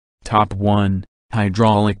Top 1,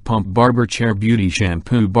 Hydraulic Pump Barber Chair Beauty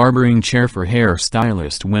Shampoo Barbering Chair for Hair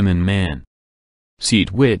Stylist Women Man.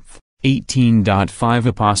 Seat width,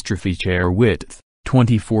 18.5 Chair width,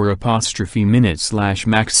 24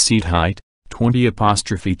 minutes/max Seat height, 20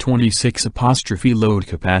 26 Load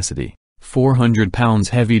capacity, 400 pounds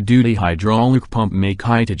Heavy-duty hydraulic pump make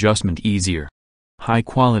height adjustment easier.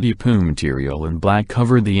 High-quality PU material in black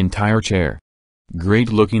cover the entire chair.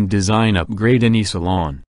 Great-looking design upgrade any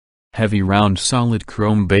salon. Heavy round solid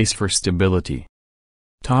chrome base for stability.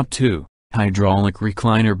 Top 2, Hydraulic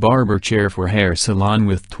Recliner Barber Chair for Hair Salon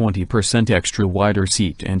with 20% extra wider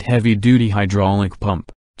seat and heavy-duty hydraulic pump,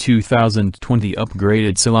 2020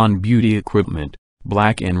 upgraded salon beauty equipment,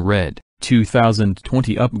 black and red,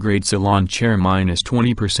 2020 upgrade salon chair minus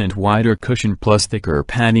 20% wider cushion plus thicker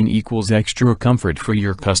padding equals extra comfort for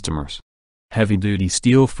your customers. Heavy-duty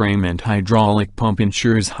steel frame and hydraulic pump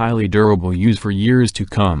ensures highly durable use for years to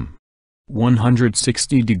come.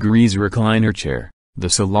 160 degrees recliner chair. The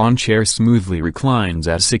salon chair smoothly reclines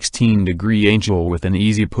at 16-degree angle with an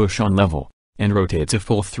easy push-on level, and rotates a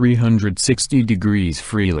full 360 degrees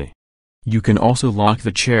freely. You can also lock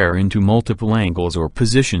the chair into multiple angles or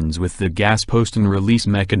positions with the gas piston release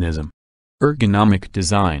mechanism. Ergonomic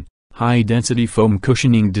design, high-density foam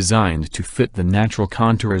cushioning designed to fit the natural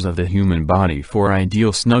contours of the human body for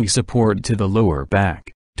ideal snug support to the lower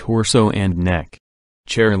back, torso and neck.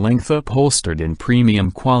 Chair length upholstered in premium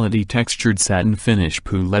quality textured satin finish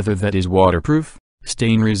PU leather that is waterproof,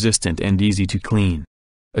 stain-resistant and easy to clean.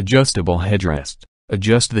 Adjustable headrest.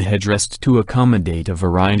 Adjust the headrest to accommodate a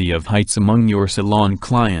variety of heights among your salon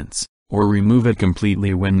clients, or remove it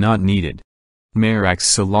completely when not needed. Merax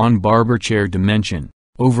Salon Barber Chair Dimension.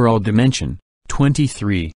 Overall dimension,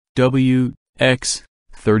 23, W, X,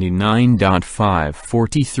 39.5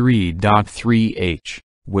 43.3 H.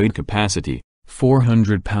 Weight capacity,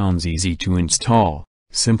 400 pounds. Easy to install,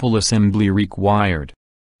 simple assembly required.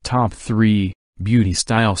 Top 3, Beauty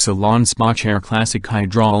Style Salon Spa Chair Classic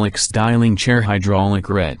Hydraulic Styling Chair Hydraulic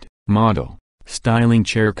Red, Model, Styling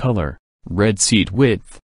Chair Color, Red Seat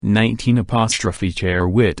Width, 19 Chair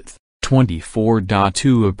Width,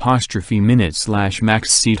 24.2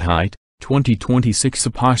 minutes/max Seat Height, 20 26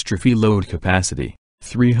 Load capacity,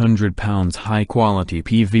 300 pounds High quality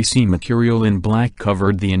PVC material in black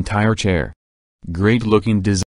covered the entire chair. Great looking design.